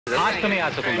आज तो नहीं आ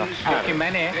सकूंगा क्योंकि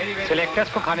मैंने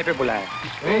सिलेक्टर्स को खाने पे बुलाया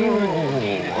है।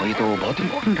 ये तो बहुत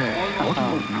इम्पोर्टेंट है, बहुत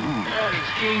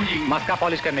इम्पोर्टेंट। मस्का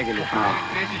पॉलिश करने के लिए।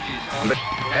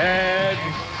 हेड्स,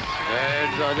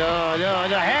 आजा आजा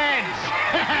आजा, हेड्स।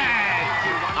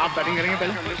 आप बैटिंग करेंगे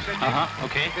पहले? हाँ,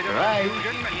 ओके। राइट।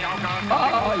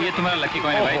 ये तुम्हारा लकी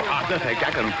कॉइन है भाई। आदत है, क्या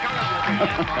करूं?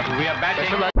 We are batting.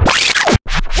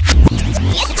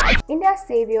 India's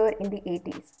savior in the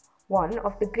 80s, one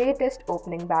of the greatest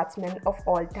opening batsmen of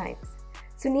all times,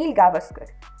 Sunil Gavaskar,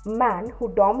 a man who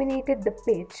dominated the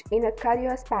pitch in a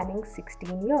career spanning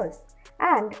 16 years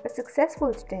and a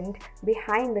successful stint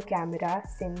behind the camera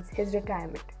since his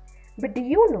retirement. But do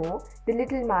you know the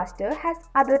little master has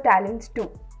other talents too?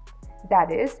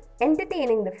 That is,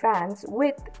 entertaining the fans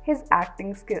with his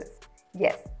acting skills.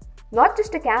 Yes, not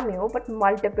just a cameo but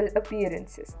multiple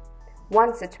appearances.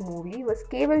 One such movie was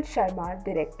Keval Sharma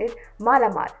directed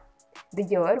Malamal. The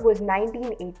year was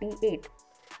 1988.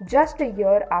 Just a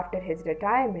year after his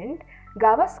retirement,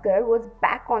 Gavaskar was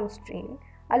back on screen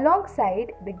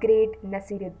alongside the great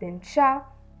Nasiruddin Shah,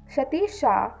 Satish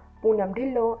Shah, Poonam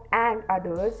Dhillo and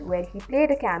others, where he played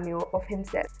a cameo of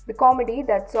himself. The comedy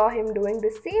that saw him doing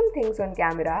the same things on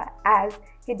camera as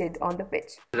he did on the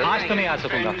pitch. आज तो नहीं आ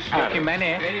सकूंगा क्योंकि मैंने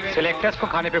selectors को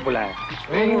खाने पे बुलाया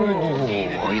है।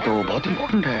 ये तो बहुत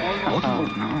इम्पोर्टेंट है, बहुत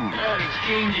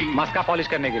इम्पोर्टेंट। मस्का पॉलिश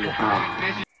करने के लिए।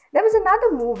 There was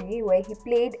another movie where he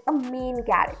played a main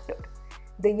character.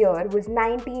 The year was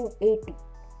 1980.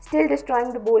 Still destroying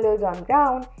the bowlers on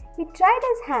ground, he tried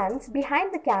his hands behind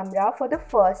the camera for the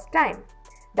first time.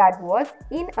 That was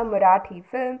in a Marathi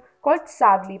film called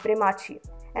Savli Premachi,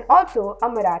 and also a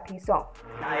Marathi song.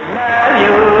 I love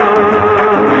you,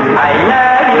 I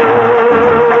love you,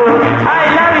 I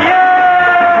love you.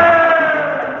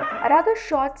 A rather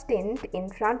short stint in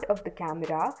front of the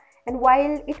camera, and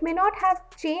while it may not have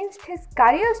changed his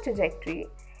career's trajectory,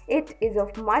 it is of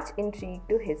much intrigue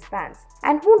to his fans.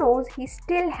 And who knows, he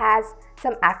still has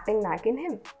some acting knack in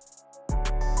him.